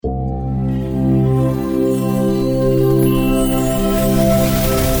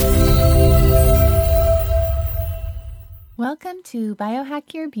to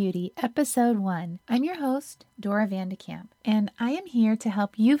Biohack Your Beauty, Episode 1. I'm your host, Dora Van de Kamp, and I am here to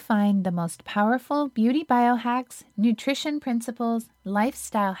help you find the most powerful beauty biohacks, nutrition principles,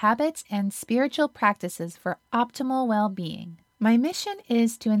 lifestyle habits, and spiritual practices for optimal well-being. My mission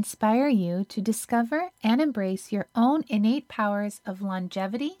is to inspire you to discover and embrace your own innate powers of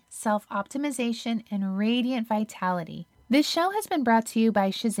longevity, self-optimization, and radiant vitality. This show has been brought to you by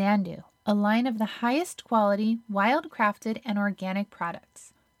Shazandu, a line of the highest quality, wild-crafted, and organic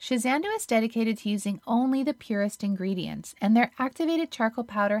products. Shazandu is dedicated to using only the purest ingredients, and their activated charcoal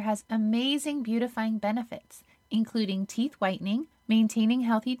powder has amazing beautifying benefits, including teeth whitening, maintaining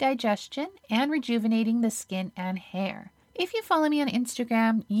healthy digestion, and rejuvenating the skin and hair. If you follow me on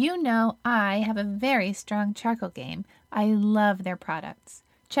Instagram, you know I have a very strong charcoal game. I love their products.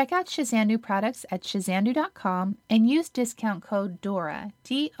 Check out Shazandu products at shazandu.com and use discount code DORA,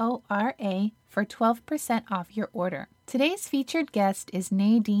 D-O-R-A, for 12% off your order. Today's featured guest is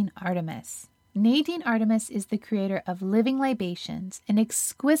Nadine Artemis. Nadine Artemis is the creator of Living Libations, an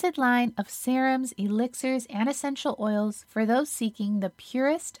exquisite line of serums, elixirs, and essential oils for those seeking the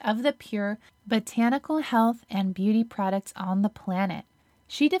purest of the pure botanical health and beauty products on the planet.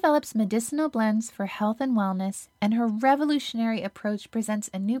 She develops medicinal blends for health and wellness, and her revolutionary approach presents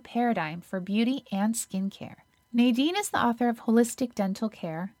a new paradigm for beauty and skincare. Nadine is the author of Holistic Dental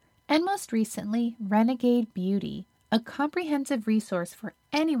Care, and most recently, Renegade Beauty, a comprehensive resource for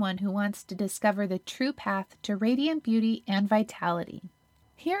anyone who wants to discover the true path to radiant beauty and vitality.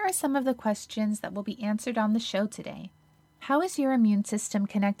 Here are some of the questions that will be answered on the show today. How is your immune system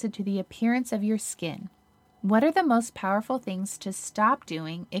connected to the appearance of your skin? What are the most powerful things to stop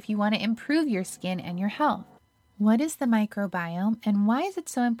doing if you want to improve your skin and your health? What is the microbiome, and why is it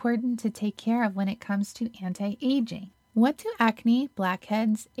so important to take care of when it comes to anti-aging? What do acne,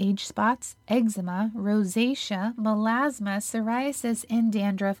 blackheads, age spots, eczema, rosacea, melasma, psoriasis, and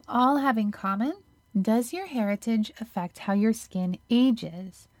dandruff all have in common? Does your heritage affect how your skin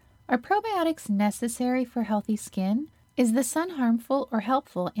ages? Are probiotics necessary for healthy skin? Is the sun harmful or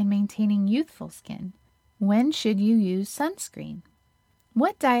helpful in maintaining youthful skin? When should you use sunscreen?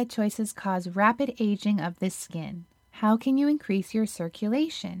 What diet choices cause rapid aging of the skin? How can you increase your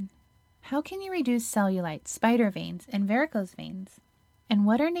circulation? How can you reduce cellulite, spider veins, and varicose veins? And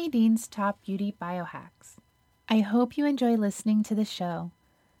what are Nadine's top beauty biohacks? I hope you enjoy listening to the show.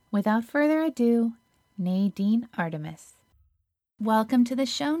 Without further ado, Nadine Artemis. Welcome to the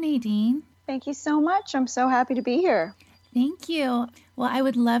show, Nadine. Thank you so much. I'm so happy to be here. Thank you. Well, I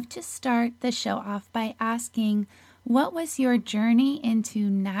would love to start the show off by asking, what was your journey into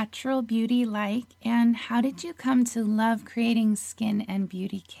natural beauty like, and how did you come to love creating skin and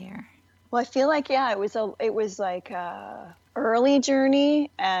beauty care? Well, I feel like, it was like a early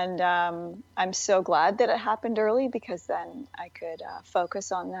journey, and I'm so glad that it happened early, because then I could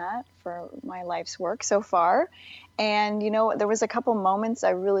focus on that for my life's work so far. And, there was a couple moments I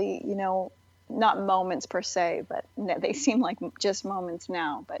really, not moments per se, but they seem like just moments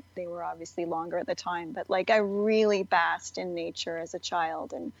now, but they were obviously longer at the time. But like, I really basked in nature as a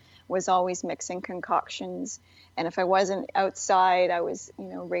child and was always mixing concoctions. And if I wasn't outside, I was,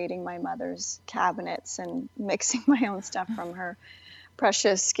 raiding my mother's cabinets and mixing my own stuff from her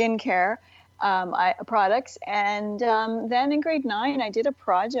precious skincare products. And then in grade 9, I did a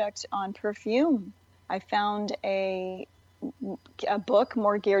project on perfume. I found a book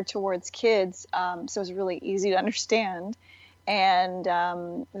more geared towards kids, so it was really easy to understand. And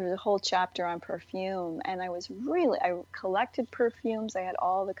there's a whole chapter on perfume, and I collected perfumes. I had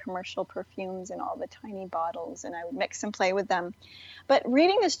all the commercial perfumes in all the tiny bottles, and I would mix and play with them. But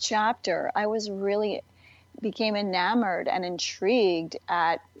reading this chapter, I became enamored and intrigued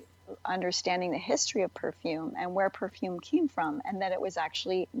at understanding the history of perfume and where perfume came from, and that it was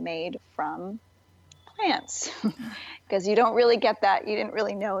actually made from plants. Because you don't really get that, you didn't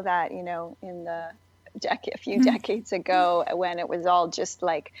really know that, in the a few decades ago, when it was all just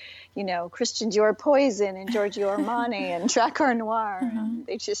like, Christian Dior Poison and Giorgio Armani and Drakkar Noir. And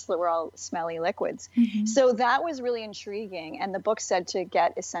they just were all smelly liquids. So that was really intriguing. And the book said to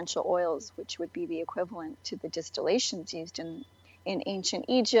get essential oils, which would be the equivalent to the distillations used in ancient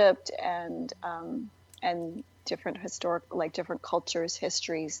Egypt and different different cultures,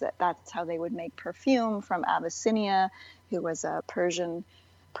 histories, that's how they would make perfume, from Abyssinia, who was a Persian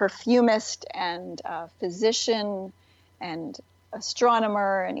perfumist and physician and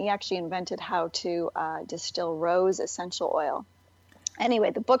astronomer, and he actually invented how to distill rose essential oil. Anyway,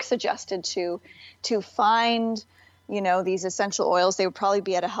 the book suggested to find these essential oils. They would probably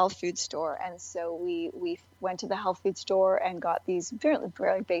be at a health food store. And so we went to the health food store and got these very,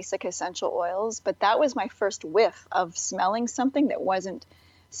 very basic essential oils. But that was my first whiff of smelling something that wasn't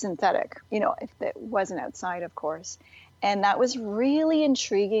synthetic, if it wasn't outside, of course. And that was really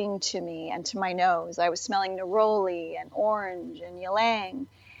intriguing to me and to my nose. I was smelling neroli and orange and ylang,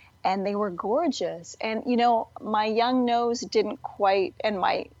 and they were gorgeous. And, my young nose didn't quite, and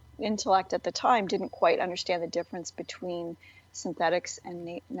my intellect at the time didn't quite understand the difference between synthetics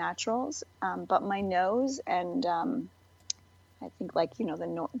and naturals. But my nose and I think you have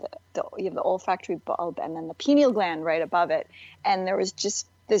the olfactory bulb and then the pineal gland right above it. And there was just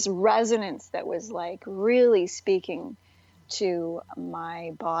this resonance that was really speaking to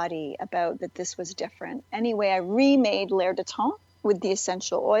my body about that this was different. Anyway, I remade L'air du Temps with the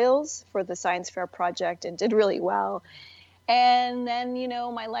essential oils for the Science Fair project and did really well. And then,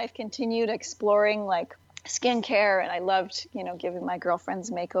 my life continued exploring skincare, and I loved, giving my girlfriends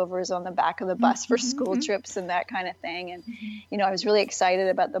makeovers on the back of the bus for school trips and that kind of thing. And, I was really excited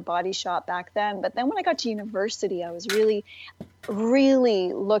about the Body Shop back then. But then when I got to university, I was really,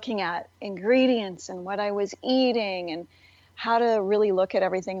 really looking at ingredients and what I was eating and how to really look at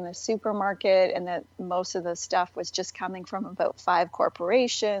everything in the supermarket, and that most of the stuff was just coming from about 5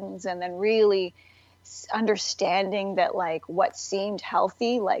 corporations, and then really understanding that what seemed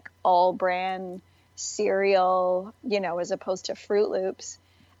healthy, all brand cereal, as opposed to Fruit Loops,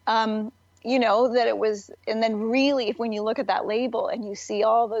 that it was, and then really when you look at that label and you see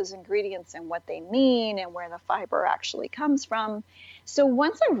all those ingredients and what they mean and where the fiber actually comes from. So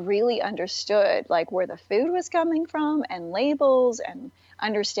once I really understood where the food was coming from and labels, and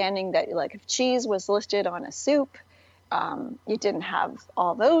understanding that if cheese was listed on a soup, it didn't have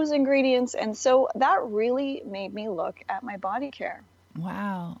all those ingredients. And so that really made me look at my body care.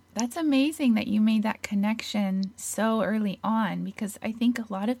 Wow. That's amazing that you made that connection so early on, because I think a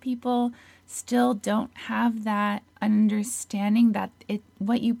lot of people still don't have that understanding that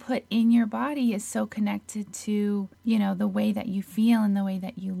what you put in your body is so connected to, the way that you feel and the way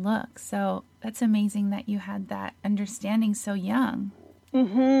that you look. So that's amazing that you had that understanding so young.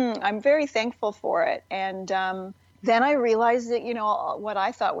 Mm-hmm. I'm very thankful for it. And then I realized that, what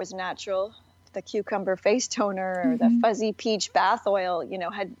I thought was natural, the cucumber face toner or the fuzzy peach bath oil,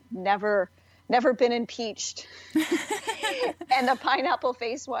 had never been impeached. And the pineapple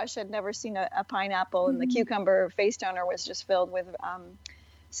face wash had never seen a pineapple, and the cucumber face toner was just filled with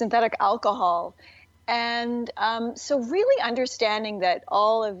synthetic alcohol. And so really understanding that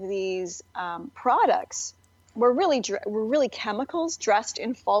all of these products were really chemicals dressed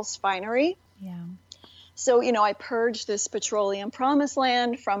in false finery. Yeah. So, I purged this petroleum promised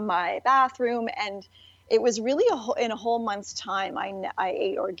land from my bathroom, and it was really in a whole month's time. I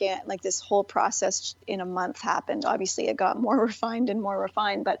ate organic, this whole process in a month happened. Obviously, it got more refined and more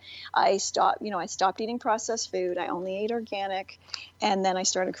refined, but I stopped eating processed food. I only ate organic, and then I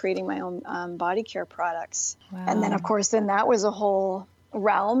started creating my own body care products. Wow. And then, of course, that was a whole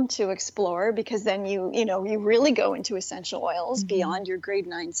realm to explore, because then you really go into essential oils beyond your grade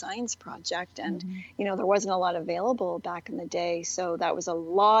 9 science project, and there wasn't a lot available back in the day, so that was a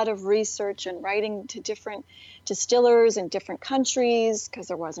lot of research and writing to different distillers in different countries, because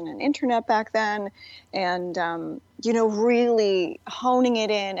there wasn't an internet back then, and really honing it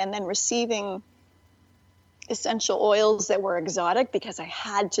in, and then receiving essential oils that were exotic, because I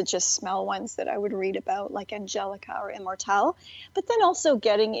had to just smell ones that I would read about, like Angelica or Immortelle, but then also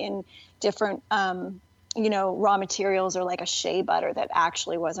getting in different, raw materials, or a shea butter that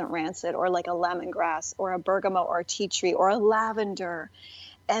actually wasn't rancid, or a lemongrass or a bergamot or a tea tree or a lavender.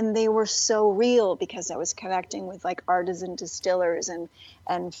 And they were so real, because I was connecting with artisan distillers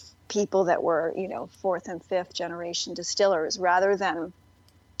and people that were, 4th and 5th generation distillers, rather than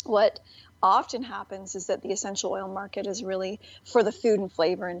what often happens is that the essential oil market is really for the food and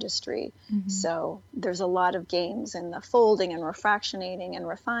flavor industry. So there's a lot of games in the folding and refractionating and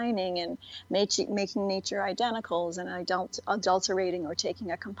refining and making nature identicals, and adulterating or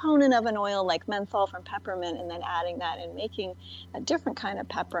taking a component of an oil like menthol from peppermint and then adding that and making a different kind of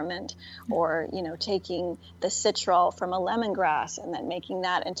peppermint, or taking the citral from a lemongrass and then making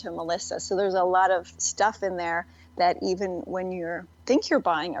that into melissa. So there's a lot of stuff in there that even when you think you're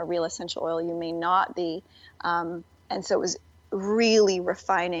buying a real essential oil, you may not be. And so it was really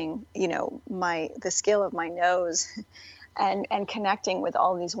refining, the skill of my nose and connecting with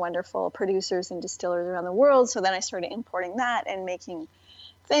all these wonderful producers and distillers around the world. So then I started importing that and making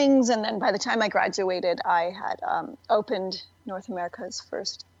things. And then by the time I graduated, I had opened North America's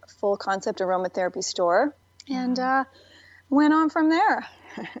first full concept aromatherapy store, and went on from there.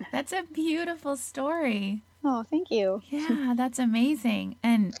 That's a beautiful story. Oh, thank you. Yeah, that's amazing.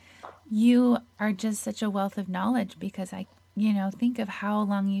 And you are just such a wealth of knowledge because think of how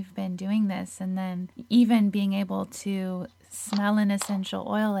long you've been doing this and then even being able to smell an essential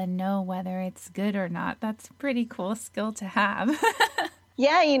oil and know whether it's good or not. That's a pretty cool skill to have.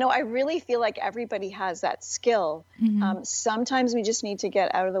 Yeah, I really feel like everybody has that skill. Sometimes we just need to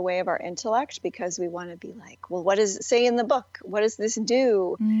get out of the way of our intellect because we want to be like, well, what does it say in the book? What does this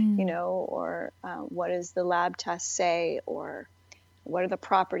do? Or what does the lab test say? Or what are the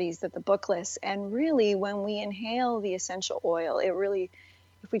properties that the book lists? And really, when we inhale the essential oil, it really,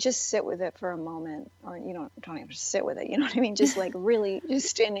 if we just sit with it for a moment, or don't even sit with it, you know what I mean? Just like really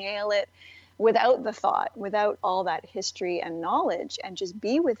just inhale it without the thought, without all that history and knowledge, and just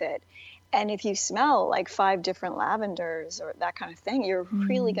be with it. And if you smell like 5 different lavenders or that kind of thing, you're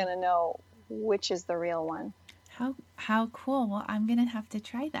really going to know which is the real one. How cool. Well, I'm going to have to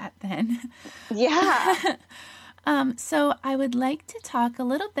try that then. Yeah. So I would like to talk a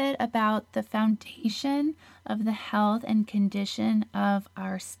little bit about the foundation of the health and condition of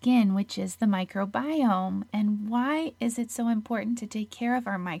our skin, which is the microbiome. And why is it so important to take care of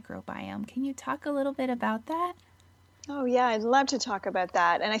our microbiome? Can you talk a little bit about that? Oh, yeah, I'd love to talk about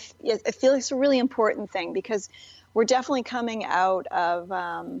that. And I feel it's a really important thing because we're definitely coming out of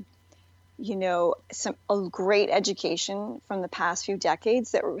a great education from the past few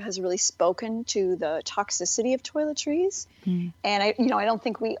decades that has really spoken to the toxicity of toiletries. And I don't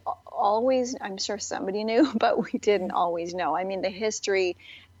think we always, I'm sure somebody knew, but we didn't always know. I mean, the history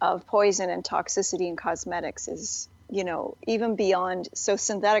of poison and toxicity in cosmetics is, even beyond. So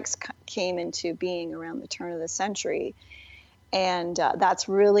synthetics came into being around the turn of the century. And that's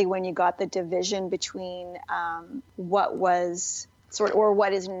really when you got the division between what was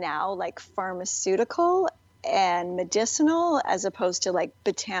what is now like pharmaceutical and medicinal as opposed to like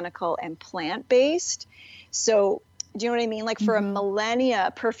botanical and plant-based. So do you know what I mean? Like for a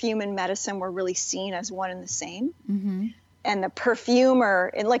millennia, perfume and medicine were really seen as one and the same. And the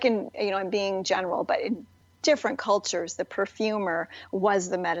perfumer, I'm being general, but in different cultures, the perfumer was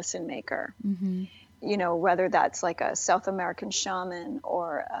the medicine maker. Whether that's like a South American shaman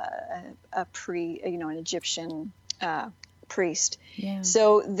or an Egyptian priest. Yeah.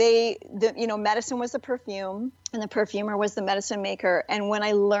 So medicine was the perfume and the perfumer was the medicine maker. And when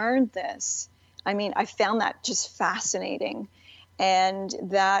I learned this, I found that just fascinating. And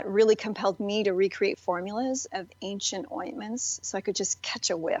that really compelled me to recreate formulas of ancient ointments so I could just catch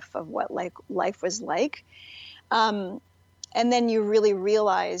a whiff of what life was like. And then you really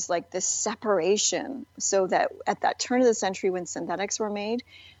realize like this separation, so that at that turn of the century when synthetics were made,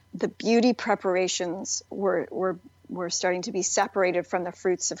 the beauty preparations were starting to be separated from the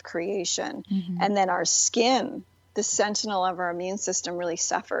fruits of creation. And then our skin, the sentinel of our immune system, really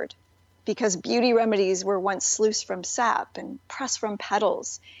suffered because beauty remedies were once sluiced from sap and pressed from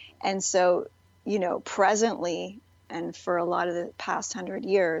petals. And so, presently, and for a lot of the past 100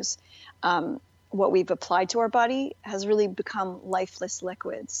 years, what we've applied to our body has really become lifeless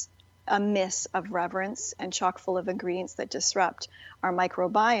liquids, a mist of reverence and chock full of ingredients that disrupt our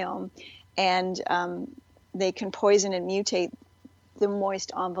microbiome. And they can poison and mutate the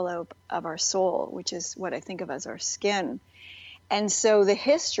moist envelope of our soul, which is what I think of as our skin. And so the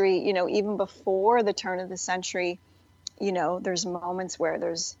history, even before the turn of the century, there's moments where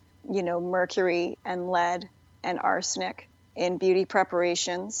there's, mercury and lead and arsenic in beauty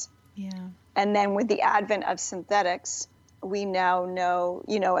preparations. Yeah. And then with the advent of synthetics, we now know,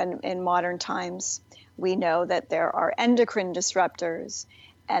 in modern times, we know that there are endocrine disruptors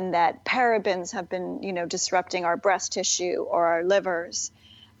and that parabens have been, disrupting our breast tissue or our livers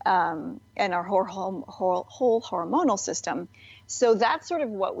and our whole hormonal system. So that's sort of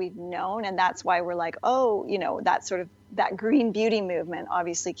what we've known. And that's why we're like, that green beauty movement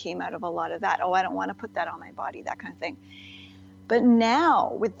obviously came out of a lot of that. Oh, I don't want to put that on my body, that kind of thing. But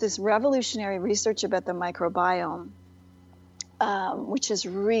now with this revolutionary research about the microbiome, which has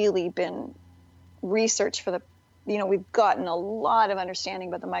really been research for we've gotten a lot of understanding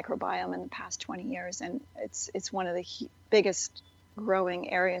about the microbiome in the past 20 years. And it's one of the biggest growing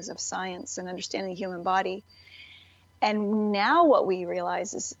areas of science and understanding the human body. And now what we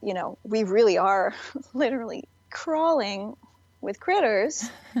realize is, we really are literally crawling with critters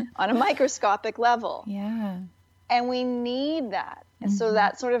on a microscopic level. Yeah. And we need that. And so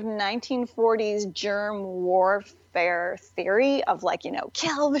that sort of 1940s germ warfare theory of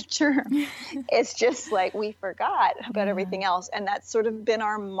kill the germ. It's just like we forgot about everything else. And that's sort of been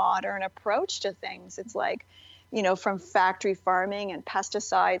our modern approach to things. It's like, from factory farming and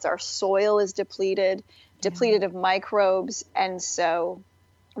pesticides, our soil is depleted of microbes. And so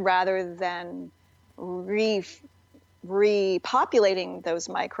rather than repopulating those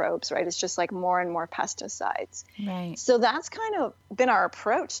microbes, right? It's just like more and more pesticides. Right. So that's kind of been our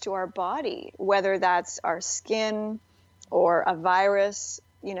approach to our body, whether that's our skin or a virus,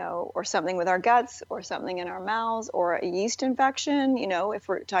 or something with our guts or something in our mouths or a yeast infection, if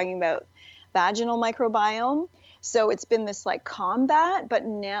we're talking about vaginal microbiome. So it's been this like combat, but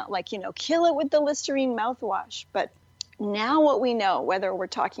now kill it with the Listerine mouthwash. But now what we know, whether we're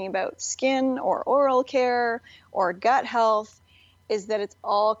talking about skin or oral care or gut health, is that it's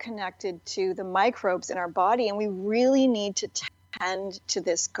all connected to the microbes in our body. And we really need to tend to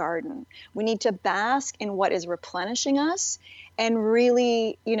this garden. We need to bask in what is replenishing us and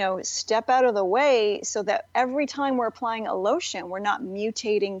really, step out of the way so that every time we're applying a lotion, we're not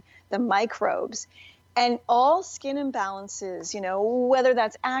mutating the microbes. And all skin imbalances, whether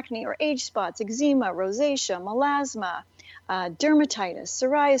that's acne or age spots, eczema, rosacea, melasma, dermatitis,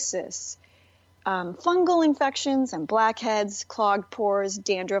 psoriasis, fungal infections and blackheads, clogged pores,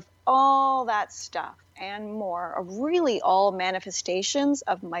 dandruff, all that stuff and more are really all manifestations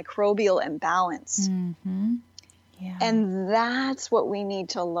of microbial imbalance. Mm-hmm. Yeah. And that's what we need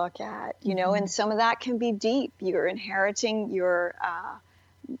to look at, and some of that can be deep. You're inheriting your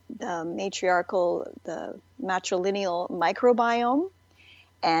the matrilineal microbiome.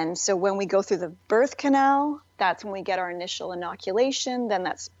 And so when we go through the birth canal, that's when we get our initial inoculation. Then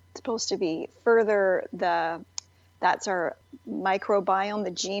that's supposed to be further that's our microbiome,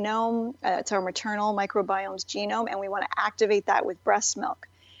 the genome. It's our maternal microbiome's genome, and we want to activate that with breast milk.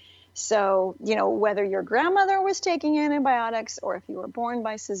 So, whether your grandmother was taking antibiotics or if you were born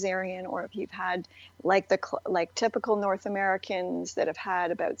by cesarean or if you've had like typical North Americans that have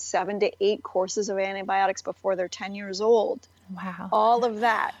had about 7 to 8 courses of antibiotics before they're 10 years old. Wow. All of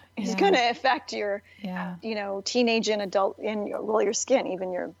that is going to affect your, yeah. Teenage and adult and your skin,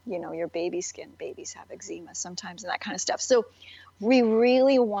 even your baby skin. Babies have eczema sometimes and that kind of stuff. So we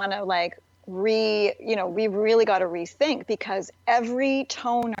really want to we really got to rethink, because every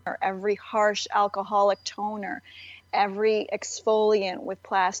toner, every harsh alcoholic toner, every exfoliant with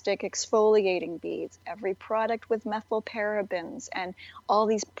plastic exfoliating beads, every product with methylparabens and all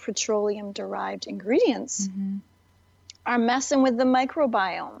these petroleum derived ingredients are messing with the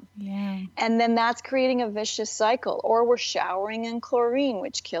microbiome. Yeah. And then that's creating a vicious cycle. Or we're showering in chlorine,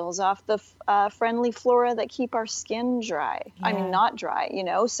 which kills off the friendly flora that keep our skin dry. Yeah. I mean, not dry,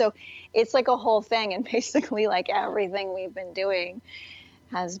 So it's like a whole thing. And basically everything we've been doing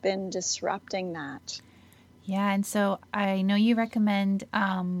has been disrupting that. Yeah. And so I know you recommend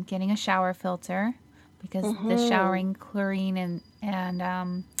getting a shower filter, because the showering chlorine and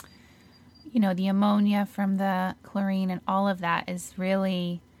the ammonia from the chlorine and all of that is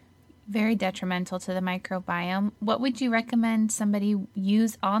really very detrimental to the microbiome. What would you recommend somebody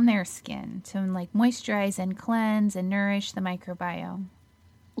use on their skin to moisturize and cleanse and nourish the microbiome?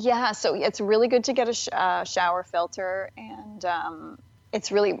 Yeah, so it's really good to get a shower filter, and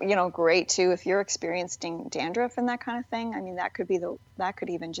it's really great too if you're experiencing dandruff and that kind of thing. I mean, that could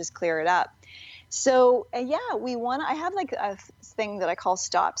even just clear it up. So I have a thing that I call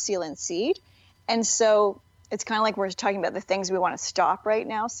Stop, Seal, and Seed. And so it's kind of like we're talking about the things we want to stop right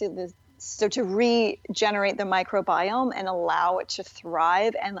now. So to regenerate the microbiome and allow it to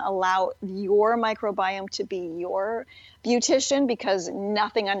thrive and allow your microbiome to be your beautician, because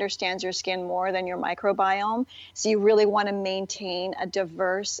nothing understands your skin more than your microbiome. So you really want to maintain a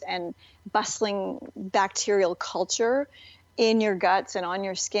diverse and bustling bacterial culture in your guts and on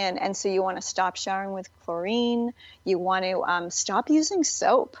your skin. And so you want to stop showering with chlorine. You want to stop using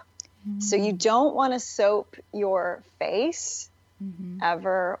soap. So you don't want to soap your face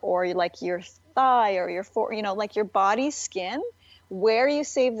ever, or your thigh or your your body skin, where you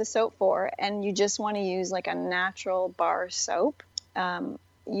save the soap for. And you just want to use a natural bar soap.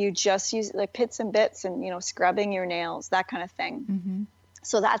 You just use pits and bits and, scrubbing your nails, that kind of thing.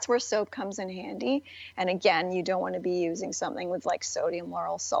 So that's where soap comes in handy. And again, you don't want to be using something with sodium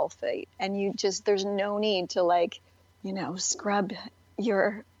lauryl sulfate. And there's no need to scrub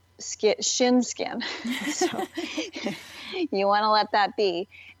your shin skin. So you want to let that be.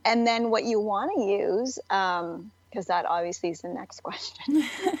 And then what you want to use, because that obviously is the next question.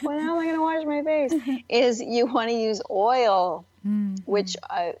 Well, how am I going to wash my face? Is you want to use oil, which,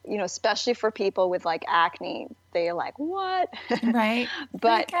 especially for people with acne, they're like, what? Right.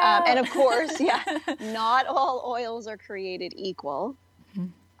 But, and of course, not all oils are created equal.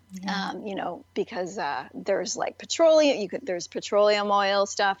 Yeah. Because there's petroleum, there's petroleum oil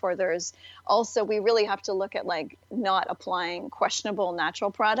stuff, or there's also, we really have to look at not applying questionable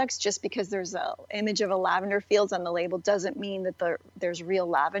natural products. Just because there's an image of a lavender fields on the label doesn't mean that there's real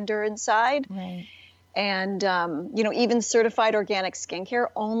lavender inside. Right. And, even certified organic skincare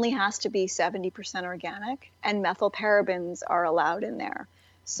only has to be 70% organic, and methylparabens are allowed in there.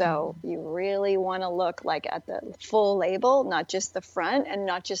 So you really want to look like at the full label, not just the front and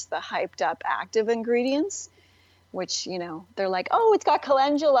not just the hyped up active ingredients, which, they're like, oh, it's got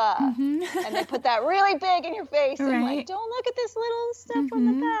calendula. And they put that really big in your face. Right. And like, don't look at this little stuff on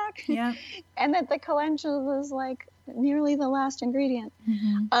the back. Yeah. And that the calendula is like nearly the last ingredient.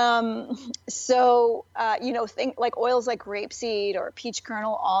 Think like oils like grapeseed or peach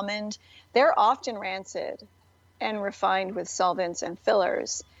kernel, almond, they're often rancid and refined with solvents and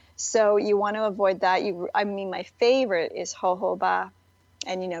fillers. So you want to avoid that. My favorite is jojoba.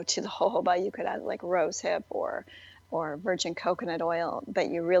 And, to the jojoba, you could add like rosehip or virgin coconut oil. But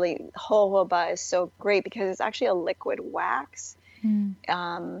jojoba is so great because it's actually a liquid wax.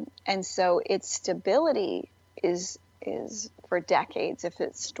 And so its stability is for decades if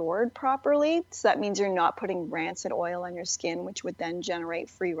it's stored properly. So that means you're not putting rancid oil on your skin, which would then generate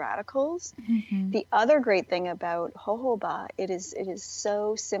free radicals. The other great thing about jojoba, it is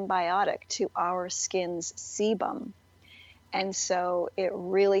so symbiotic to our skin's sebum. And so it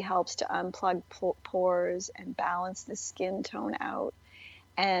really helps to unplug pores and balance the skin tone out.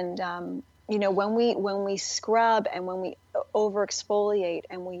 And, when we scrub and when we over exfoliate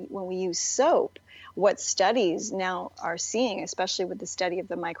and when we use soap, what studies now are seeing, especially with the study of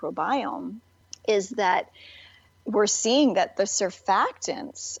the microbiome, is that we're seeing that the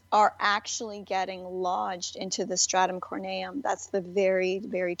surfactants are actually getting lodged into the stratum corneum. That's the very,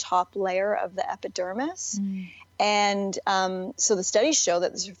 very top layer of the epidermis. And so the studies show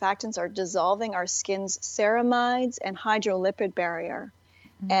that the surfactants are dissolving our skin's ceramides and hydrolipid barrier.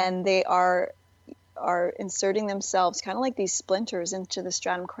 And they are inserting themselves kind of like these splinters into the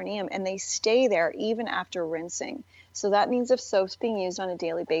stratum corneum, and they stay there even after rinsing. So that means if soap's being used on a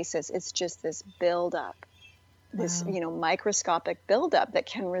daily basis, it's just this buildup, this microscopic buildup that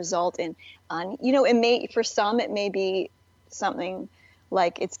can result in, for some it may be something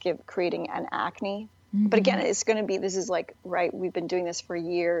like it's creating an acne. But again, it's going to be, this is like, right, we've been doing this for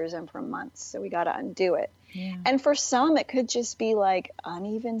years and for months, so we got to undo it. Yeah. And for some, it could just be like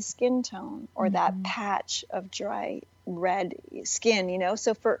uneven skin tone or that patch of dry red skin,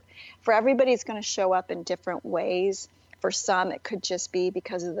 So for everybody, it's going to show up in different ways. For some, it could just be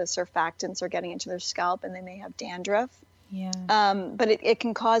because of the surfactants are getting into their scalp and they may have dandruff. Yeah. But it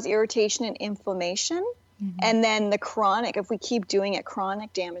can cause irritation and inflammation. And then the chronic, if we keep doing it,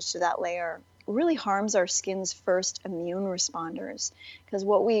 chronic damage to that layer really harms our skin's first immune responders. Because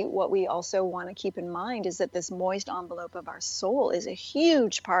what we also want to keep in mind is that this moist envelope of our soul is a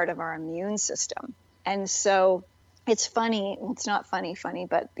huge part of our immune system. And so it's funny, well, it's not funny,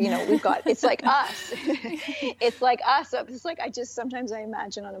 but we've got, it's like us. It's like us. It's like, sometimes I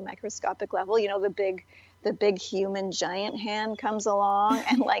imagine on a microscopic level, the big human giant hand comes along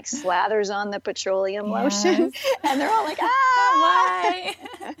and like slathers on the petroleum lotion, and they're all like, why?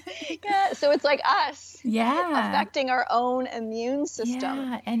 Yeah, so it's like us, affecting our own immune system.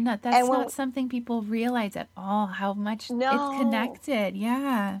 Yeah, and that's not something people realize at all, how much it's connected.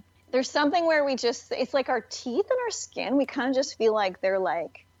 Yeah. There's something where it's like our teeth and our skin, we kind of just feel like they're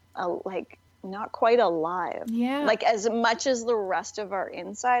like not quite alive. Yeah. Like as much as the rest of our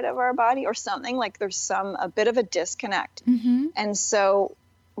inside of our body or something, like there's a bit of a disconnect. And so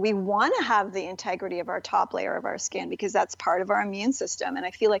we want to have the integrity of our top layer of our skin because that's part of our immune system. And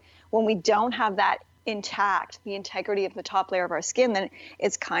I feel like when we don't have that intact, the integrity of the top layer of our skin, then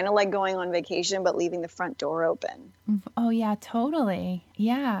it's kind of like going on vacation but leaving the front door open. Oh yeah, totally.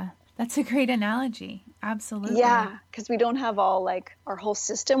 Yeah. That's a great analogy. Absolutely. Yeah, because we don't have all like our whole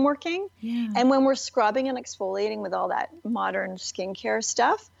system working. Yeah. And when we're scrubbing and exfoliating with all that modern skincare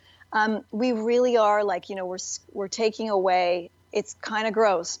stuff, we really are like, we're taking away, it's kind of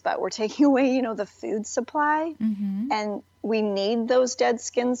gross, but we're taking away, the food supply. And we need those dead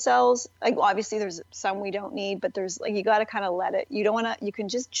skin cells. Like obviously there's some we don't need, but there's like, you got to kind of let it, you can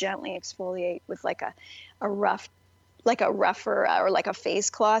just gently exfoliate with like a rougher or like a face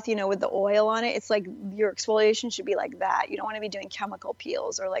cloth, with the oil on it. It's like your exfoliation should be like that. You don't want to be doing chemical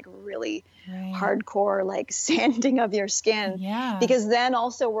peels or like really hardcore like sanding of your skin. Yeah. Because then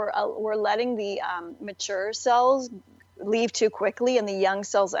also we're letting the mature cells leave too quickly and the young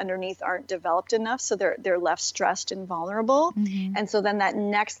cells underneath aren't developed enough, so they're left stressed and vulnerable. And so then that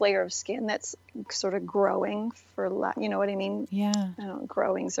next layer of skin that's sort of growing, you know what I mean? Yeah. I don't know,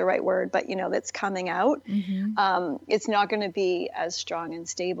 growing's the right word, but that's coming out. It's not going to be as strong and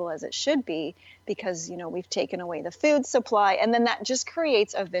stable as it should be because we've taken away the food supply, and then that just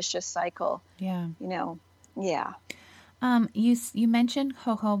creates a vicious cycle. Yeah. Yeah. You mentioned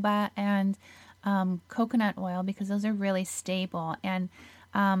jojoba, and coconut oil because those are really stable. And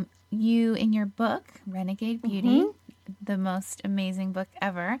you, in your book, Renegade Beauty, the most amazing book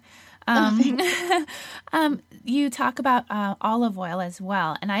ever, you talk about olive oil as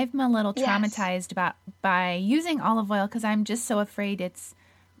well. And I'm a little traumatized by using olive oil because I'm just so afraid it's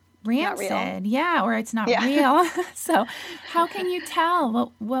rancid. Yeah, or it's not real. So how can you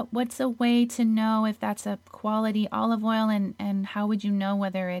tell? What's a way to know if that's a quality olive oil, and how would you know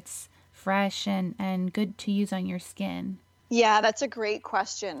whether it's fresh and good to use on your skin? Yeah, that's a great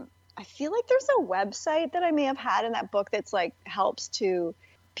question. I feel like there's a website that I may have had in that book that's like helps to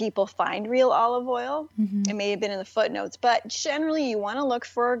people find real olive oil. It may have been in the footnotes, but generally you want to look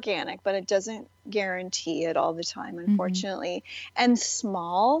for organic, but it doesn't guarantee it all the time, unfortunately. And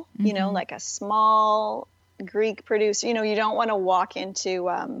small, you know, like a small Greek producer, you know, you don't want to walk into,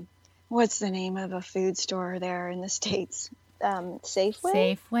 what's the name of a food store there in the States?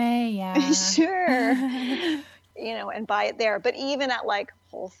 Safeway? Safeway, yeah. Sure. You know, and buy it there. But even at like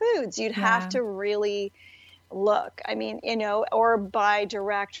Whole Foods, you'd have to really look. I mean, you know, or buy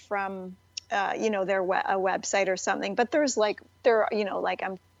direct from, you know, their a website or something. But there's like, you know, like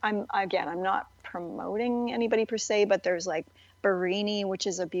I'm not promoting anybody per se, but there's like Barini, which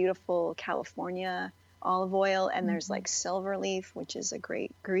is a beautiful California olive oil, and there's like Silverleaf, which is a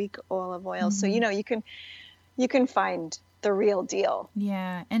great Greek olive oil. So, you know, you can find the real deal.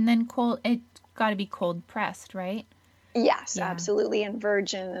 Yeah. And then it's got to be cold pressed, right? Yes, absolutely. And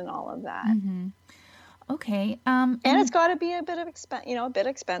virgin and all of that. Okay. And it's got to be a bit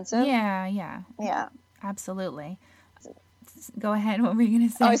expensive. Yeah. Absolutely. Go ahead. What were you going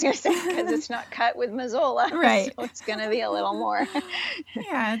to say? I was going to say, because it's not cut with Mazola. Right. So it's going to be a little more.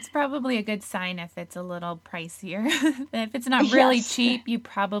 Yeah, it's probably a good sign if it's a little pricier. If it's not really cheap, you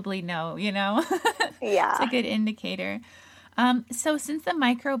probably know, you know? Yeah. It's a good indicator. So since the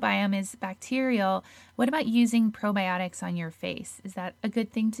microbiome is bacterial, what about using probiotics on your face? Is that a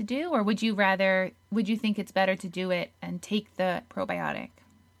good thing to do? Or would you think it's better to do it and take the probiotic,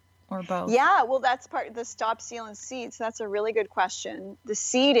 or both? Yeah, well, that's part of the stop, seal, and seed. So that's a really good question. The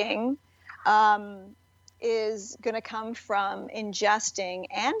seeding is going to come from ingesting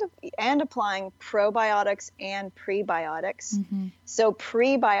and applying probiotics and prebiotics. So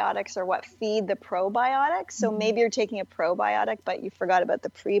prebiotics are what feed the probiotics. So maybe you're taking a probiotic, but you forgot about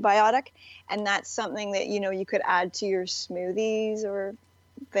the prebiotic. And that's something that, you know, you could add to your smoothies or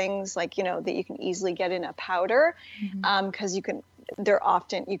things like, you know, that you can easily get in a powder. Because you can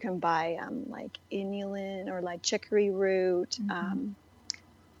buy like inulin or like chicory root,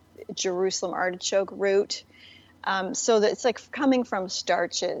 Jerusalem artichoke root. So that it's like coming from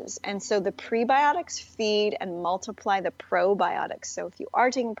starches. And so the prebiotics feed and multiply the probiotics. So if you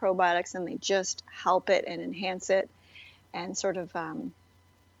are taking probiotics, then they just help it and enhance it, and sort of,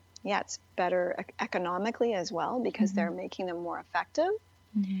 it's better economically as well because they're making them more effective.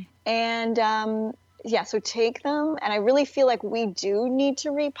 And, so take them. And I really feel like we do need to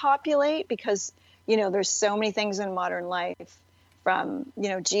repopulate because, you know, there's so many things in modern life, from, you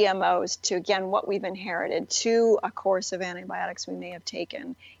know, GMOs to, again, what we've inherited, to a course of antibiotics we may have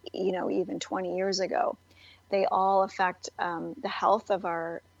taken, you know, even 20 years ago. They all affect the health of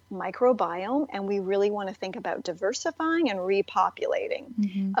our microbiome, and we really want to think about diversifying and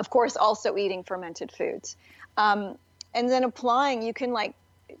repopulating. Of course, also eating fermented foods. And then applying, you can like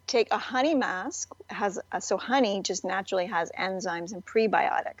take a honey mask, so honey just naturally has enzymes and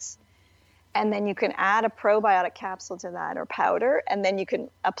prebiotics. And then you can add a probiotic capsule to that, or powder, and then you can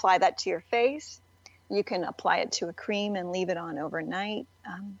apply that to your face. You can apply it to a cream and leave it on overnight,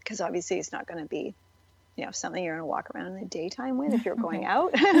 because obviously it's not going to be, you know, something you're going to walk around in the daytime with if you're going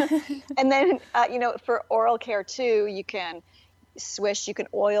out. And then, you know, for oral care too, you can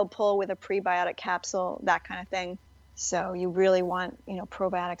oil pull with a prebiotic capsule, that kind of thing. So you really want, you know,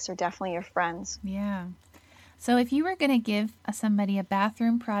 probiotics are definitely your friends. Yeah. So if you were going to give somebody a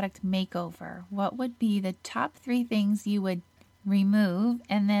bathroom product makeover, what would be the top 3 things you would remove,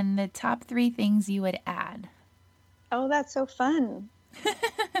 and then the top 3 things you would add? Oh, that's so fun.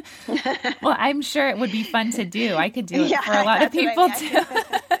 Well, I'm sure it would be fun to do. I could do it for a lot of people too.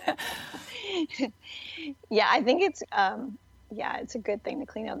 Yeah, I think it's it's a good thing to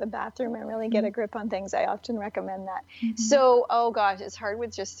clean out the bathroom and really get a grip on things. I often recommend that. So, oh gosh, it's hard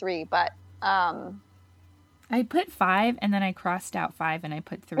with just 3, but I put 5 and then I crossed out 5 and I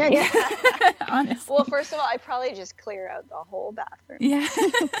put 3. Honestly. Well, first of all, I probably just clear out the whole bathroom. Yeah.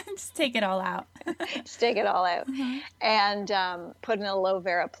 Just take it all out. Just take it all out. And put an aloe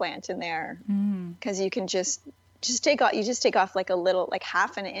vera plant in there, because you can just take off like a little, like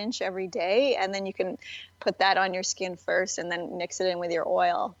half an inch every day, and then you can put that on your skin first and then mix it in with your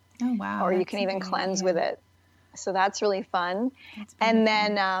oil. Oh, wow. or you That's can a even great cleanse idea. with it. So that's really fun. That's And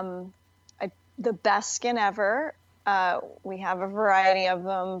beautiful. then the best skin ever. We have a variety of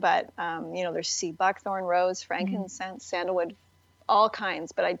them, but there's sea buckthorn, rose, frankincense, sandalwood, all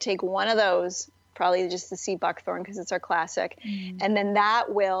kinds. But I'd take one of those, probably just the sea buckthorn because it's our classic, and then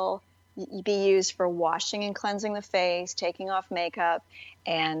that will be used for washing and cleansing the face, taking off makeup,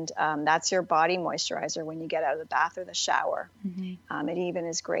 and that's your body moisturizer when you get out of the bath or the shower. It even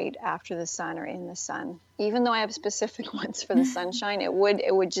is great after the sun or in the sun. Even though I have specific ones for the sunshine, it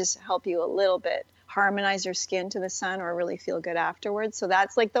would just help you a little bit harmonize your skin to the sun or really feel good afterwards. So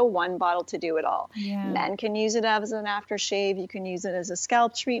that's like the one bottle to do it all. Yeah. Men can use it as an aftershave. You can use it as a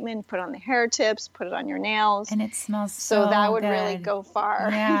scalp treatment, put on the hair tips, put it on your nails. And it smells so that would good. really go far.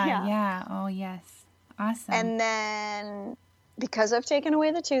 Yeah. Oh, yes. Awesome. And then because I've taken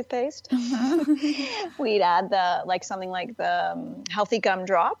away the toothpaste, we'd add something like the healthy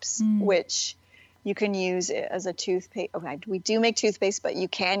gumdrops, which you can use it as a toothpaste. Okay, we do make toothpaste, but you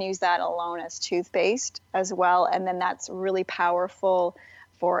can use that alone as toothpaste as well. And then that's really powerful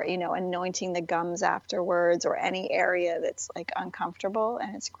for, anointing the gums afterwards or any area that's like uncomfortable.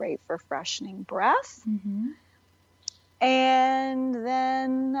 And it's great for freshening breath. And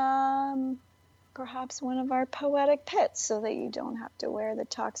then perhaps one of our poetic pits so that you don't have to wear the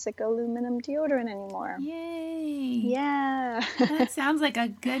toxic aluminum deodorant anymore. Yay. Yeah. That sounds like a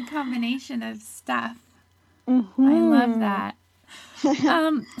good combination of stuff. I love that.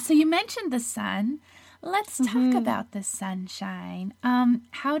 So you mentioned the sun. Let's talk about the sunshine.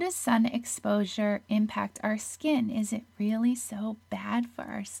 How does sun exposure impact our skin? Is it really so bad for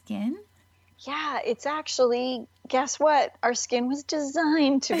our skin? Yeah, it's actually, guess what? Our skin was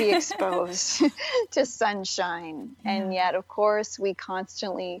designed to be exposed to sunshine. Yeah. And yet, of course, we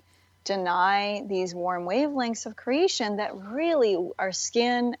constantly deny these warm wavelengths of creation that really our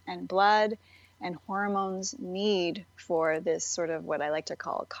skin and blood and hormones need for this sort of what I like to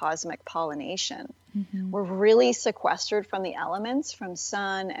call cosmic pollination. We're really sequestered from the elements, from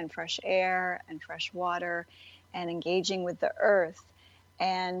sun and fresh air and fresh water and engaging with the earth.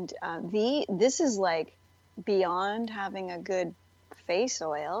 And this is like beyond having a good face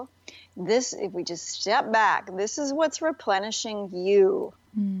oil. This, if we just step back, this is what's replenishing you,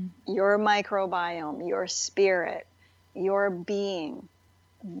 your microbiome, your spirit, your being.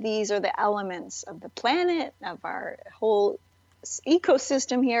 These are the elements of the planet, of our whole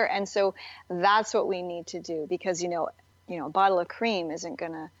ecosystem here. And so that's what we need to do because, a bottle of cream isn't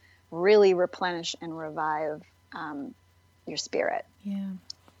going to really replenish and revive your spirit. Yeah.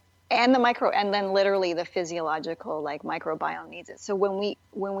 And and then literally the physiological microbiome needs it. So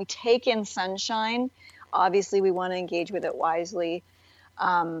when we take in sunshine, obviously we want to engage with it wisely.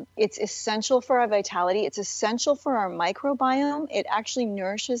 It's essential for our vitality. It's essential for our microbiome. It actually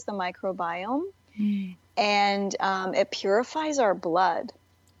nourishes the microbiome and it purifies our blood.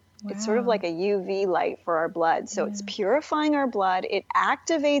 Wow. It's sort of like a UV light for our blood. So it's purifying our blood. It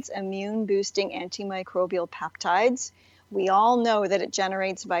activates immune boosting antimicrobial peptides. We all know that it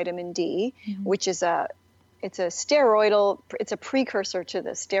generates vitamin D, which is it's a precursor to the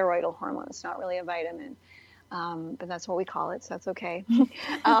steroidal hormone. It's not really a vitamin, but that's what we call it, so that's okay.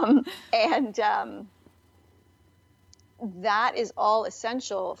 And that is all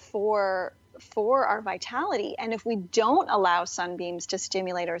essential for our vitality. And if we don't allow sunbeams to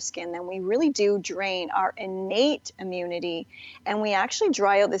stimulate our skin, then we really do drain our innate immunity, and we actually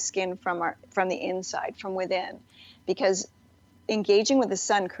dry out the skin from the inside, from within. Because engaging with the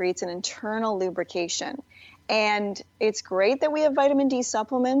sun creates an internal lubrication. And it's great that we have vitamin D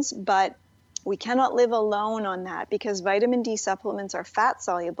supplements, but we cannot live alone on that because vitamin D supplements are fat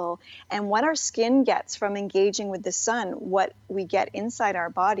soluble. And what our skin gets from engaging with the sun, what we get inside our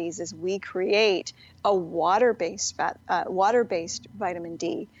bodies is we create a water-based vitamin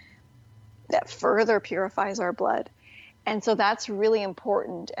D that further purifies our blood. And so that's really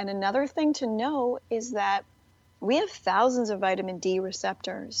important. And another thing to know is that we have thousands of vitamin D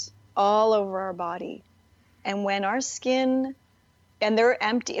receptors all over our body. And when our skin, and they're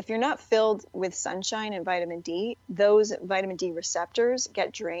empty, if you're not filled with sunshine and vitamin D, those vitamin D receptors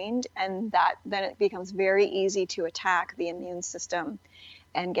get drained, and then it becomes very easy to attack the immune system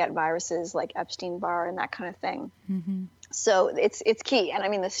and get viruses like Epstein-Barr and that kind of thing. So it's key. And I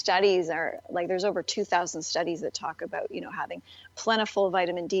mean, the studies are there's over 2,000 studies that talk about, having plentiful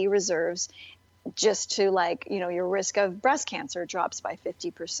vitamin D reserves just to your risk of breast cancer drops by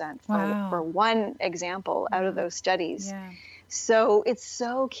 50% for one example out of those studies. Yeah. So it's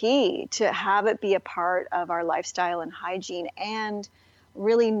so key to have it be a part of our lifestyle and hygiene, and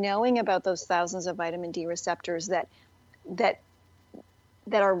really knowing about those thousands of vitamin D receptors that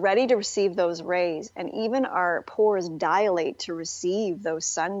that are ready to receive those rays, and even our pores dilate to receive those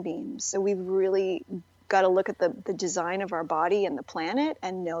sunbeams. So we've really got to look at the design of our body and the planet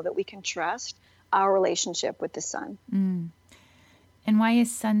and know that we can trust our relationship with the sun. And why is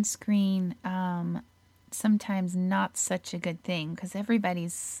sunscreen sometimes not such a good thing? Because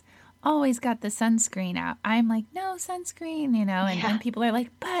everybody's always got the sunscreen out. I'm like, no sunscreen, and people are like,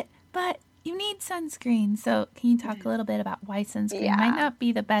 but you need sunscreen. So can you talk a little bit about why sunscreen might not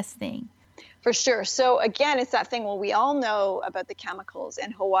be the best thing? For sure. So again, it's that thing. Well, we all know about the chemicals,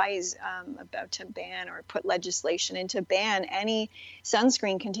 and Hawaii's about to ban or put legislation in to ban any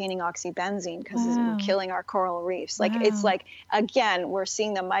sunscreen containing oxybenzene because we're killing our coral reefs. It's like, again, we're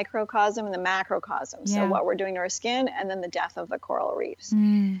seeing the microcosm and the macrocosm. So what we're doing to our skin, and then the death of the coral reefs.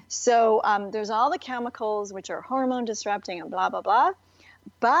 So there's all the chemicals which are hormone disrupting and blah, blah, blah.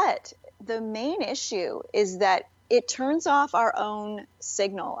 But the main issue is that it turns off our own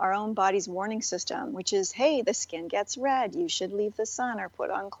signal, our own body's warning system, which is, hey, the skin gets red. You should leave the sun or put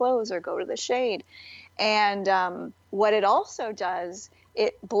on clothes or go to the shade. And what it also does,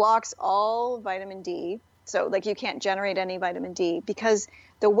 it blocks all vitamin D. So you can't generate any vitamin D because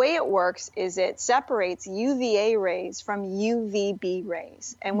the way it works is it separates UVA rays from UVB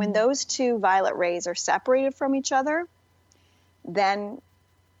rays. And when those two violet rays are separated from each other, then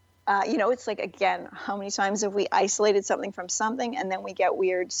it's like, again, how many times have we isolated something from something and then we get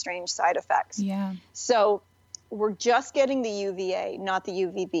weird, strange side effects? Yeah. So we're just getting the UVA, not the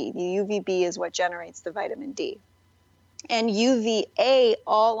UVB. The UVB is what generates the vitamin D. And UVA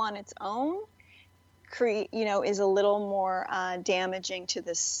all on its own, is a little more damaging to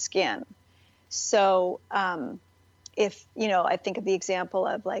the skin. So if, I think of the example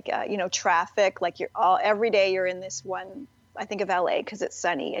of traffic, every day you're in this one. I think of LA because it's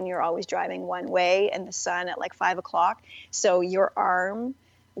sunny and you're always driving one way in the sun at 5 o'clock. So your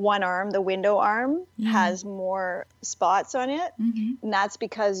one arm, the window arm, has more spots on it. And that's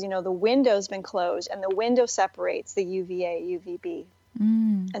because, the window's been closed and the window separates the UVA, UVB.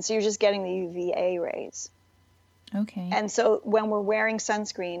 And so you're just getting the UVA rays. Okay. And so when we're wearing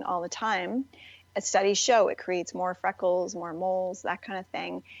sunscreen all the time, studies show it creates more freckles, more moles, that kind of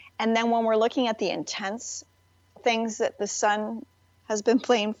thing. And then when we're looking at the intense things that the sun has been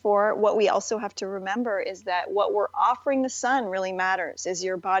blamed for, what we also have to remember is that what we're offering the sun really matters. Is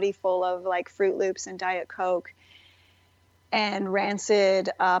your body full of Fruit Loops and Diet Coke and rancid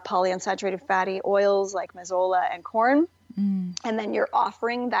polyunsaturated fatty oils like mazola and corn? And then you're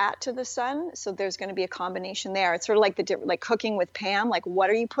offering that to the sun. So there's going to be a combination there. It's sort of like cooking with Pam. What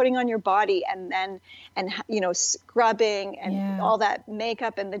are you putting on your body? And then, scrubbing and all that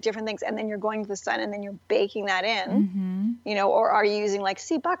makeup and the different things. And then you're going to the sun and then you're baking that in, or are you using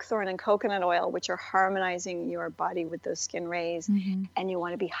sea buckthorn and coconut oil, which are harmonizing your body with those skin rays. And you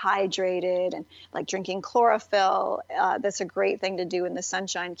want to be hydrated and drinking chlorophyll. That's a great thing to do in the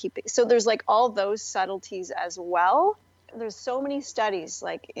sunshine. So there's all those subtleties as well. There's so many studies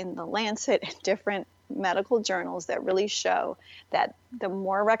in the Lancet and different medical journals that really show that the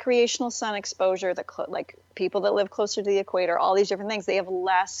more recreational sun exposure, people that live closer to the equator, all these different things, they have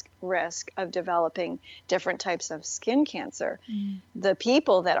less risk of developing different types of skin cancer. The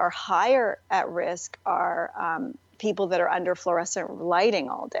people that are higher at risk are people that are under fluorescent lighting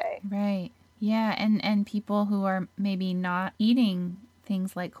all day. Right. Yeah. And people who are maybe not eating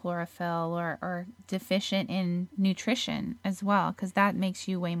things like chlorophyll or deficient in nutrition as well, because that makes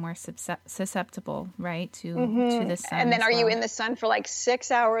you way more susceptible, right, to the sun. And then you in the sun for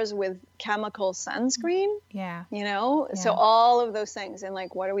 6 hours with chemical sunscreen? Yeah. So all of those things. And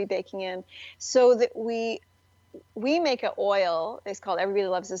what are we baking in? So that we make an oil. It's called Everybody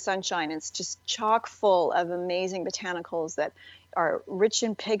Loves the Sunshine. It's just chock full of amazing botanicals that are rich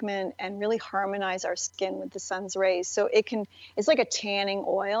in pigment and really harmonize our skin with the sun's rays. So it's like a tanning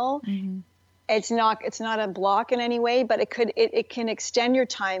oil. It's not a block in any way, but it can extend your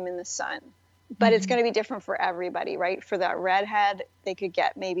time in the sun. But it's going to be different for everybody, right? For that redhead, they could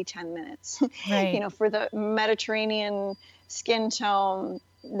get maybe 10 minutes. Right. For the Mediterranean skin tone,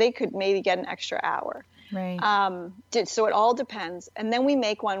 they could maybe get an extra hour. Right. So it all depends. And then we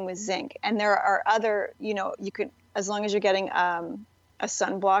make one with zinc. And there are other, you could, as long as you're getting a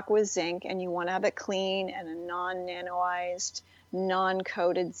sunblock with zinc and you want to have it clean and a non-nanoized,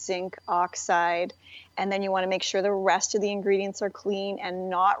 non-coated zinc oxide. And then you want to make sure the rest of the ingredients are clean and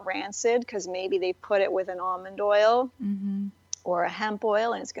not rancid, because maybe they put it with an almond oil or a hemp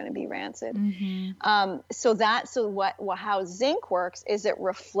oil and it's going to be rancid. How zinc works is it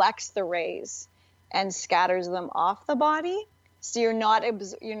reflects the rays and scatters them off the body. So you're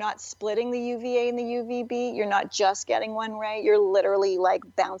not splitting the UVA and the UVB. You're not just getting one ray. You're literally like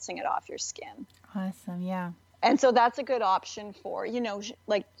bouncing it off your skin. Awesome. Yeah. And so that's a good option for,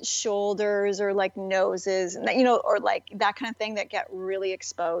 like shoulders or like noses, and or like that kind of thing that get really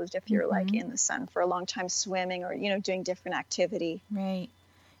exposed if you're like in the sun for a long time swimming or, doing different activity. Right.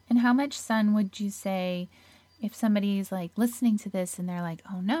 And how much sun would you say if somebody's like listening to this and they're like,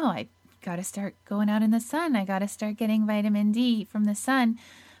 oh no, I got to start going out in the sun. I got to start getting vitamin D from the sun.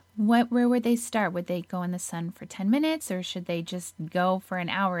 Where would they start? Would they go in the sun for 10 minutes or should they just go for an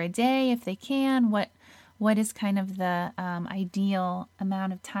hour a day if they can? What is kind of the ideal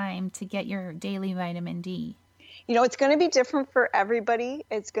amount of time to get your daily vitamin D? It's going to be different for everybody.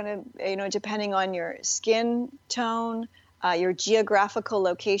 It's going to, depending on your skin tone, your geographical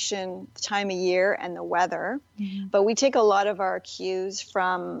location, the time of year, and the weather. Mm-hmm. But we take a lot of our cues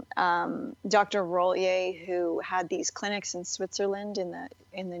from Dr. Rollier, who had these clinics in Switzerland in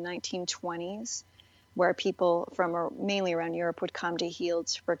the 1920s, where people from mainly around Europe would come to heal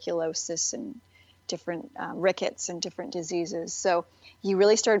tuberculosis and different rickets and different diseases. So he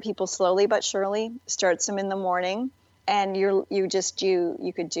really started people slowly but surely, starts them in the morning. And you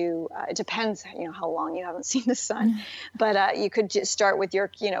could do, it depends, how long you haven't seen the sun, but you could just start with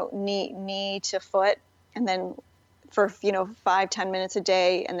your, knee to foot, and then for, 5-10 minutes a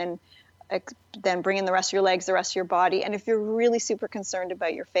day, and then bring in the rest of your legs, the rest of your body. And if you're really super concerned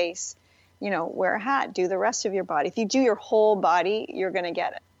about your face, wear a hat, do the rest of your body. If you do your whole body, you're going to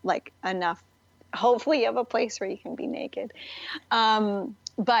get like enough. Hopefully you have a place where you can be naked.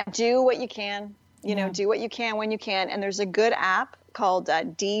 But do what you can. Do what you can when you can. And there's a good app called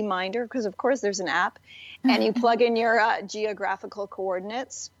D-Minder, because of course there's an app, and you plug in your geographical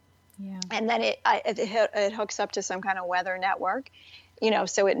coordinates, and then it hooks up to some kind of weather network,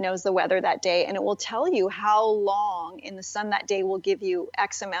 so it knows the weather that day, and it will tell you how long in the sun that day will give you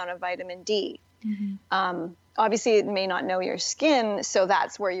X amount of vitamin D. Mm-hmm. Obviously, it may not know your skin, so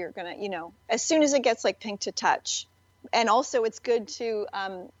that's where you're going to, as soon as it gets like pink to touch. And also it's good to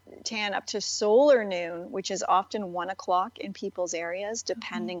tan up to solar noon, which is often 1 o'clock in people's areas,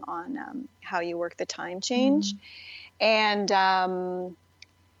 depending on how you work the time change. And,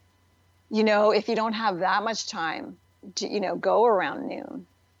 if you don't have that much time, go around noon,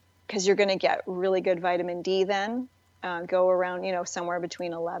 because you're going to get really good vitamin D then. Go around, somewhere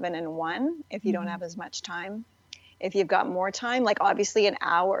between 11 and 1 if you don't have as much time. If you've got more time, like obviously an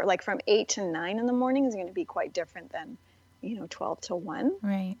hour, like from 8 to 9 in the morning is going to be quite different than, 12 to 1.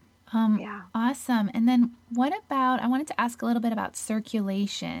 Right. Awesome. And then I wanted to ask a little bit about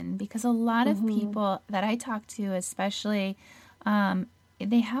circulation, because a lot of people that I talk to, especially,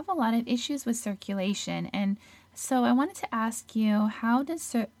 they have a lot of issues with circulation. And so I wanted to ask you, how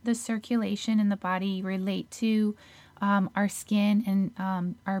does the circulation in the body relate to our skin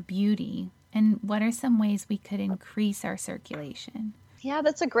and our beauty? And what are some ways we could increase our circulation? Yeah,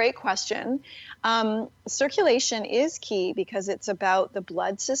 that's a great question. Circulation is key because it's about the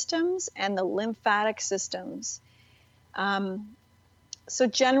blood systems and the lymphatic systems. So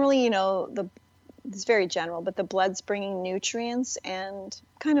generally, it's very general, but the blood's bringing nutrients and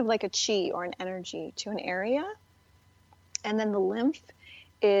kind of like a chi or an energy to an area. And then the lymph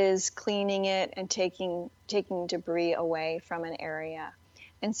is cleaning it and taking debris away from an area.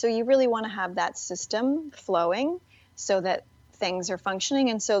 And so you really want to have that system flowing so that things are functioning,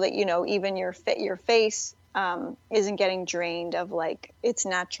 and so that, even your face isn't getting drained of like its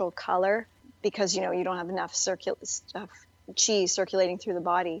natural color, because, you don't have enough chi circulating through the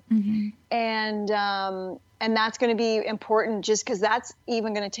body. Mm-hmm. And that's going to be important, just because that's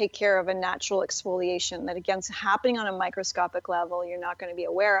even going to take care of a natural exfoliation that, again, is happening on a microscopic level. You're not going to be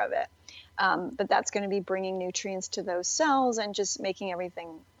aware of it. But that's going to be bringing nutrients to those cells and just making everything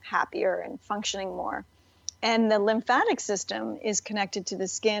happier and functioning more. And the lymphatic system is connected to the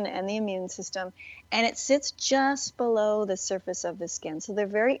skin and the immune system, and it sits just below the surface of the skin. So they're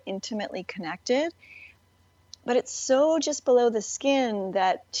very intimately connected, but it's so just below the skin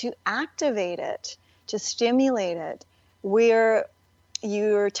that to activate it, to stimulate it, where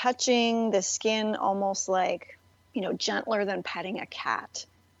you're touching the skin almost like, gentler than petting a cat.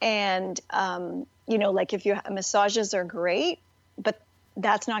 And, like if massages are great, but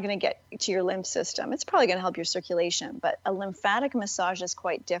that's not going to get to your lymph system. It's probably going to help your circulation, but a lymphatic massage is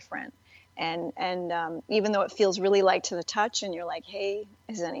quite different. And even though it feels really light to the touch, and you're like, hey,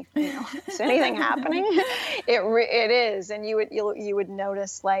 is anything happening? It is. And you would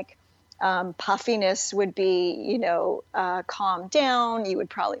notice like puffiness would be, calmed down. You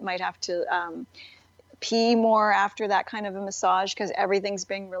would might have to pee more after that kind of a massage because everything's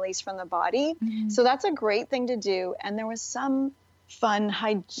being released from the body. Mm-hmm. So that's a great thing to do. And there was some fun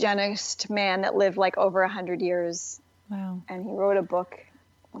hygienist man that lived like over 100 years. Wow. And he wrote a book.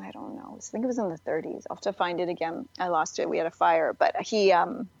 I don't know. I think it was in the 30s. I'll have to find it again. I lost it. We had a fire, but he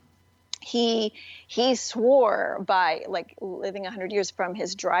swore by like living 100 years from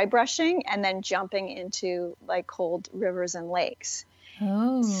his dry brushing and then jumping into like cold rivers and lakes.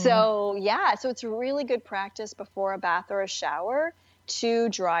 Oh. So yeah, so it's a really good practice before a bath or a shower to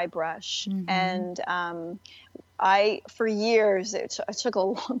dry brush. Mm-hmm. And for years, it took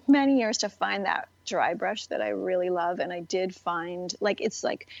many years to find that dry brush that I really love. And I did find like, it's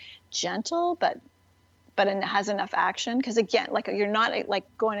like gentle, but it has enough action. Because again, like you're not like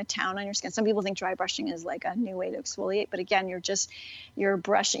going to town on your skin. Some people think dry brushing is like a new way to exfoliate, but again, you're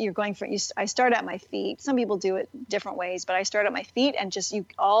brushing, you're going for, I start at my feet. Some people do it different ways, but I start at my feet and just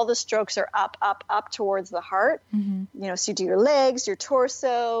all the strokes are up towards the heart. Mm-hmm. So you do your legs, your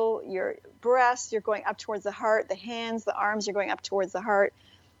torso, your breasts, you're going up towards the heart, the hands, the arms, you're going up towards the heart.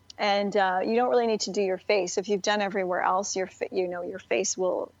 And you don't really need to do your face. If you've done everywhere else, your face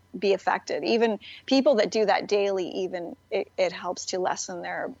will be affected. Even people that do that daily, even it helps to lessen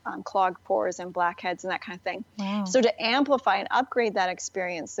their clogged pores and blackheads and that kind of thing. Wow. So to amplify and upgrade that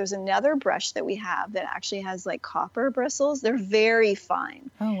experience, there's another brush that we have that actually has like copper bristles. They're very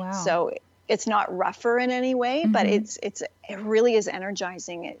fine. Oh, wow. So it's not rougher in any way, Mm-hmm. but it really is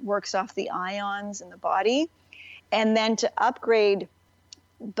energizing. It works off the ions in the body. And then to upgrade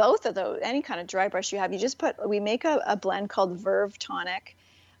both of those, any kind of dry brush you have, we make a blend called Verve Tonic,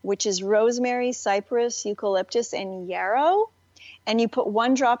 which is rosemary, cypress, eucalyptus, and yarrow. And you put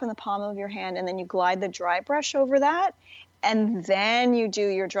 1 drop in the palm of your hand, and then you glide the dry brush over that. And then you do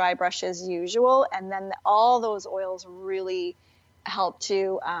your dry brush as usual. And then all those oils really help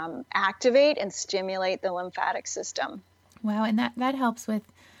to activate and stimulate the lymphatic system. Wow. And that helps with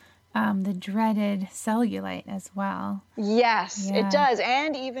the dreaded cellulite as well. Yes, Yeah. it does.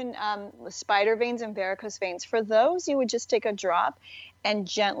 And even spider veins and varicose veins. For those, you would just take a drop and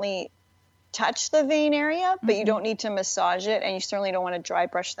gently touch the vein area, but you don't need to massage it, and you certainly don't want to dry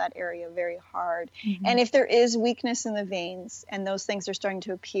brush that area very hard. Mm-hmm. And if there is weakness in the veins and those things are starting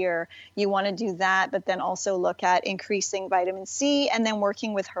to appear, you want to do that, but then also look at increasing vitamin C and then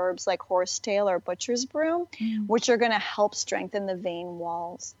working with herbs like horsetail or butcher's broom, which are going to help strengthen the vein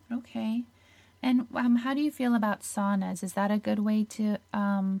walls. Okay. And how do you feel about saunas? Is that a good way to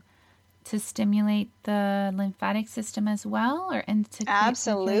stimulate the lymphatic system as well, and to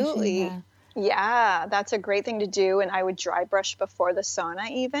Absolutely. Yeah, that's a great thing to do. And I would dry brush before the sauna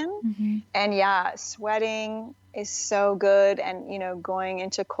even. Mm-hmm. And yeah, sweating is so good. And, going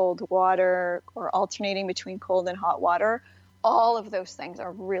into cold water or alternating between cold and hot water, all of those things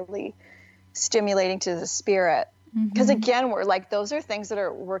are really stimulating to the spirit. Because again, we're like, those are things that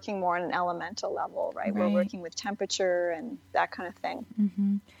are working more on an elemental level, right? We're working with temperature and that kind of thing.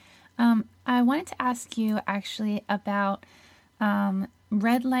 Mm-hmm. I wanted to ask you actually about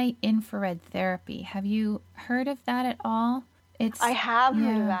red light infrared therapy. Have you heard of that at all? I have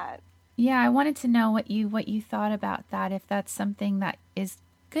heard of that. Yeah, I wanted to know what you thought about that, if that's something that is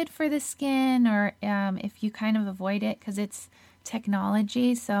good for the skin, or if you kind of avoid it because it's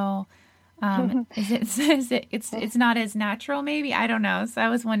technology. So it's not as natural, maybe? I don't know. So I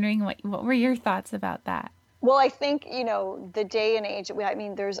was wondering what were your thoughts about that? Well, I think, the day and age,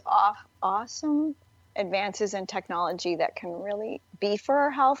 there's awesome advances in technology that can really be for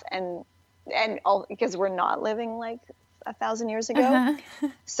our health and all, because we're not living like 1,000 years ago. Uh-huh.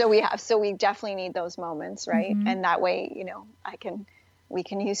 So we definitely need those moments, right? Mm-hmm. And that way, we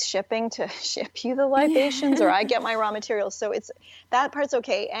can use shipping to ship you the libations, or I get my raw materials. So that part's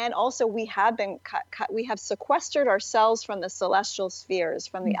okay. And also we have been we have sequestered ourselves from the celestial spheres,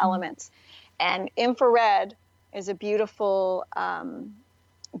 from the elements. And infrared is a beautiful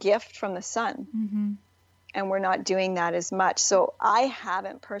gift from the sun. Mm-hmm. And we're not doing that as much. So I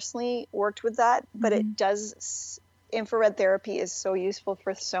haven't personally worked with that, but it does. Infrared therapy is so useful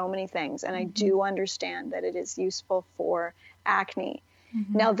for so many things. And I do understand that it is useful for acne.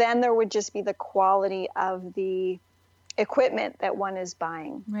 Mm-hmm. Now, then there would just be the quality of the equipment that one is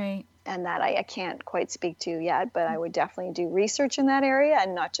buying. Right. And that I can't quite speak to yet, but I would definitely do research in that area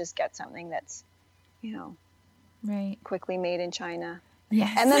and not just get something that's, right, quickly made in China.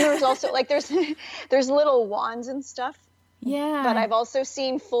 Yes. And then there's also there's little wands and stuff. Yeah. But I've also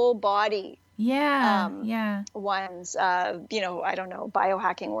seen full body. Yeah. Ones. I don't know.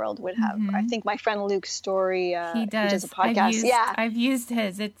 Biohacking World would have. I think my friend Luke Story. He does a podcast. I've used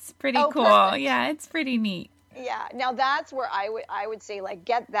his. It's pretty cool. Perfect. Yeah, it's pretty neat. Yeah. Now that's where I would say, like,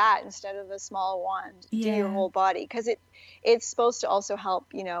 get that instead of the small wand. Do your Yeah. whole body, because it's supposed to also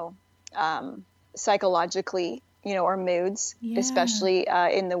help, psychologically, our moods, Yeah. especially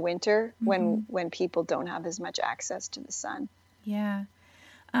in the winter Mm-hmm. when people don't have as much access to the sun. Yeah.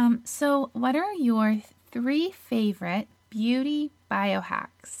 So what are your three favorite beauty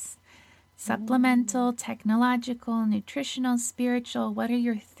biohacks? Supplemental, technological, nutritional, spiritual. What are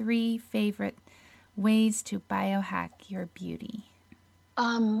your three favorite ways to biohack your beauty?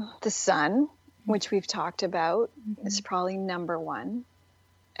 The sun, which we've talked about, Mm-hmm. is probably number one.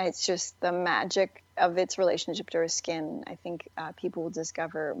 It's just the magic of its relationship to our skin. I think people will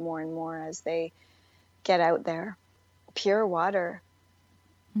discover more and more as they get out there. Pure water.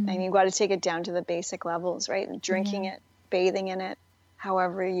 And you've got to take it down to the basic levels, right? And drinking Yeah. it, bathing in it,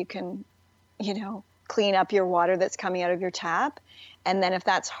 however you can, clean up your water that's coming out of your tap. And then if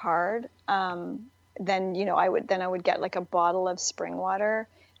that's hard, then I would get like a bottle of spring water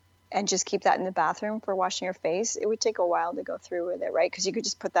and just keep that in the bathroom for washing your face. It would take a while to go through with it, right? Because you could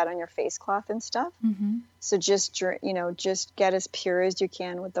just put that on your face cloth and stuff. Mm-hmm. So just get as pure as you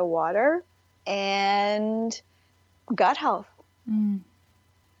can with the water. And gut health.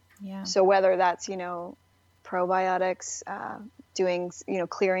 Yeah. So whether that's, probiotics, doing,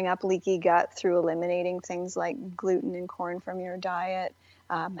 clearing up leaky gut through eliminating things like gluten and corn from your diet,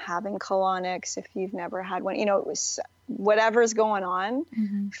 having colonics if you've never had one, it was whatever's going on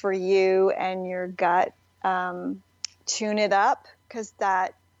for you and your gut, tune it up, because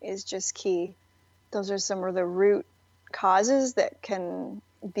that is just key. Those are some of the root causes that can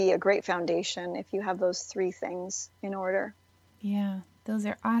be a great foundation if you have those three things in order. Yeah, those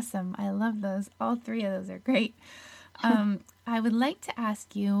are awesome. I love those. All three of those are great. I would like to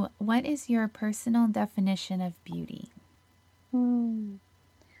ask you, what is your personal definition of beauty?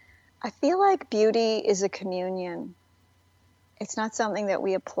 I feel like beauty is a communion. It's not something that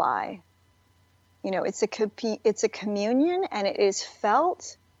we apply. It's a communion, and it is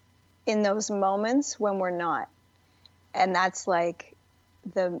felt in those moments when we're not. And that's like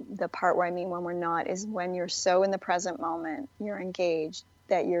the part where I mean when we're not is when you're so in the present moment, you're engaged,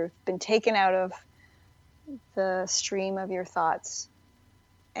 that you've been taken out of the stream of your thoughts,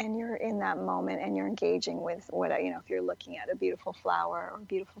 and you're in that moment and you're engaging with what, if you're looking at a beautiful flower or a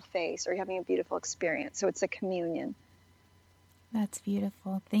beautiful face, or you're having a beautiful experience. So it's a communion. That's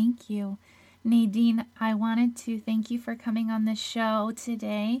beautiful. Thank you. Nadine, I wanted to thank you for coming on the show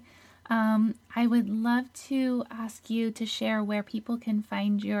today. I would love to ask you to share where people can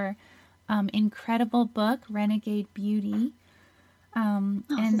find your incredible book, Renegade Beauty.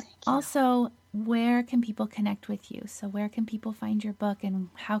 And also, where can people connect with you? So where can people find your book, and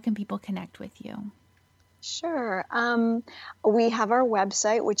how can people connect with you? Sure. We have our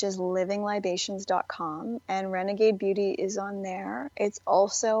website, which is livinglibations.com, and Renegade Beauty is on there. It's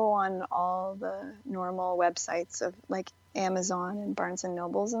also on all the normal websites of like Amazon and Barnes and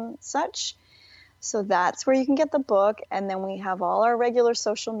Nobles and such. So that's where you can get the book. And then we have all our regular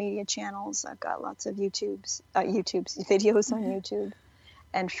social media channels. I've got lots of YouTube's videos on YouTube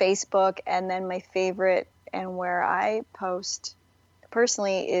and Facebook. And then my favorite, and where I post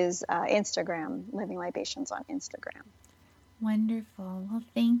personally, is Instagram, Living Libations on Instagram. Wonderful. Well,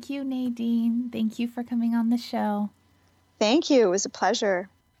 thank you, Nadine. Thank you for coming on the show. Thank you. It was a pleasure.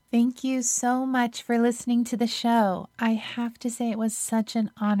 Thank you so much for listening to the show. I have to say it was such an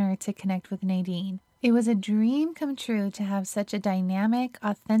honor to connect with Nadine. It was a dream come true to have such a dynamic,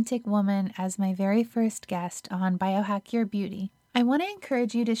 authentic woman as my very first guest on Biohack Your Beauty. I want to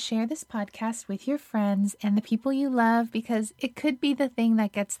encourage you to share this podcast with your friends and the people you love, because it could be the thing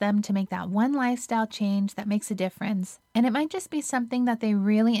that gets them to make that one lifestyle change that makes a difference. And it might just be something that they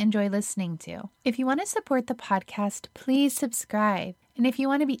really enjoy listening to. If you want to support the podcast, please subscribe. And if you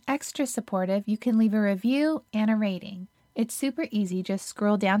want to be extra supportive, you can leave a review and a rating. It's super easy. Just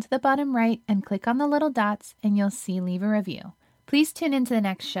scroll down to the bottom right and click on the little dots, and you'll see Leave a Review. Please tune into the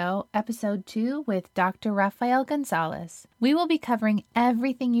next show, episode 2, with Dr. Rafael Gonzalez. We will be covering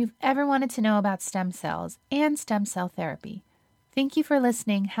everything you've ever wanted to know about stem cells and stem cell therapy. Thank you for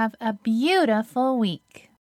listening. Have a beautiful week.